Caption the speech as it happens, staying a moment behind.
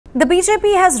The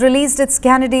BJP has released its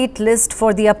candidate list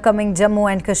for the upcoming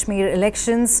Jammu and Kashmir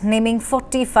elections, naming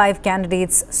 45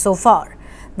 candidates so far.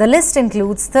 The list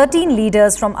includes 13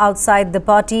 leaders from outside the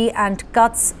party and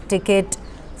cuts ticket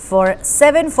for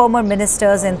 7 former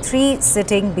ministers and 3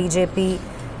 sitting BJP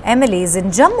MLAs in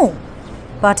Jammu.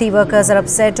 Party workers are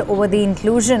upset over the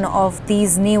inclusion of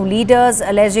these new leaders,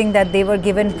 alleging that they were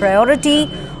given priority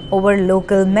over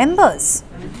local members.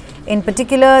 In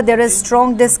particular, there is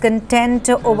strong discontent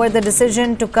over the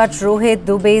decision to cut Rohit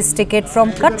Dubey's ticket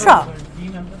from Katra.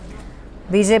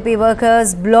 BJP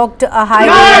workers blocked a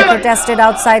highway and protested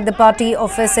outside the party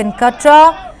office in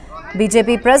Katra.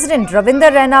 BJP President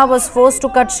Ravinder Raina was forced to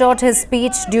cut short his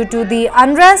speech due to the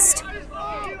unrest.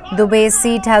 Dubey's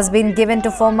seat has been given to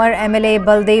former MLA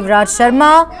Baldev Raj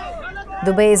Sharma.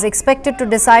 Dubey is expected to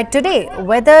decide today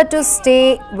whether to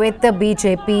stay with the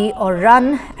BJP or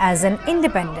run as an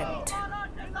independent.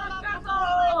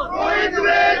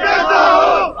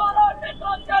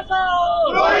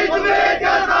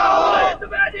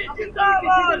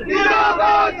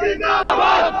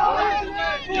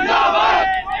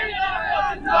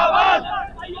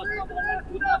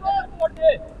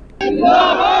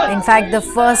 In fact, the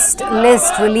first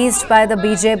list released by the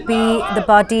BJP, the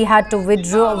party had to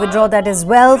withdraw that as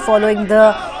well following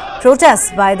the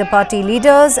protests by the party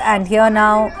leaders. And here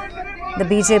now, the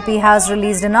BJP has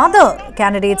released another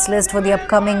candidates list for the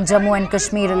upcoming Jammu and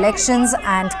Kashmir elections,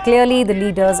 and clearly the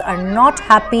leaders are not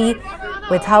happy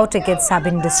with how tickets have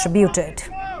been distributed.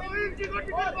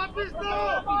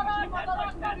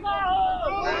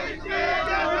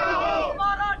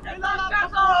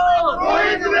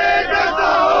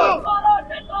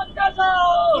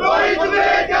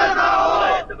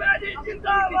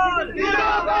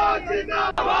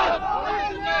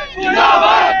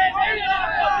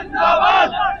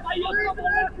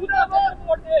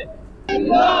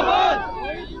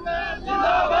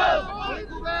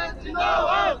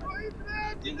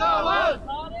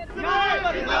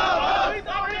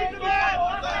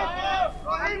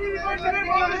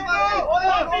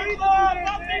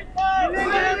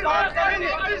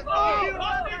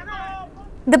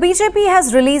 The BJP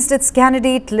has released its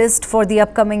candidate list for the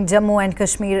upcoming Jammu and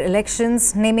Kashmir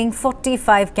elections, naming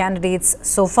 45 candidates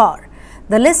so far.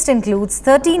 The list includes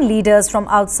 13 leaders from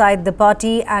outside the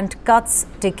party and cuts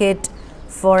ticket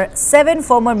for 7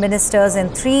 former ministers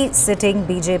and 3 sitting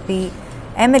BJP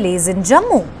MLAs in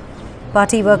Jammu.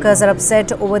 Party workers are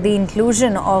upset over the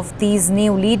inclusion of these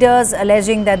new leaders,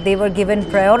 alleging that they were given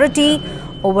priority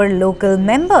over local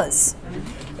members.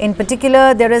 In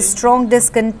particular, there is strong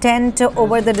discontent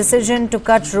over the decision to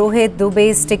cut Rohit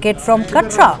Dubey's ticket from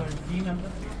Katra.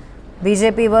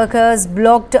 BJP workers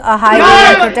blocked a highway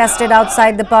and protested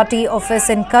outside the party office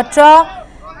in Katra.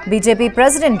 BJP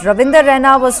President Ravinder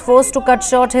Raina was forced to cut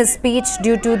short his speech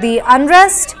due to the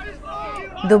unrest.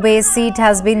 Dubey's seat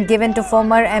has been given to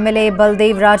former MLA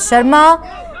Baldev Raj Sharma.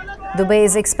 Dubey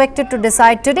is expected to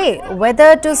decide today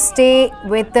whether to stay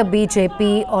with the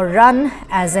BJP or run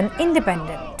as an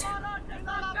independent.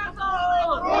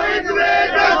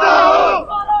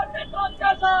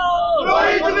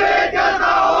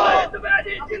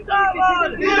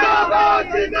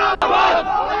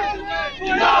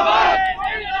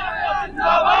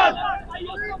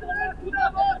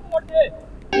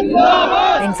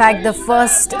 In fact, the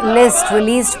first list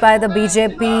released by the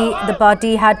BJP, the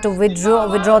party had to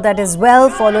withdraw that as well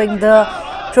following the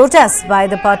protests by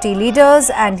the party leaders.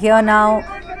 And here now,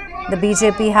 the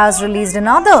BJP has released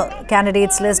another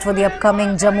candidates list for the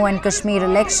upcoming Jammu and Kashmir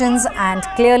elections, and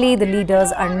clearly the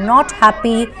leaders are not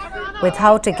happy with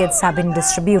how tickets have been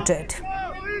distributed.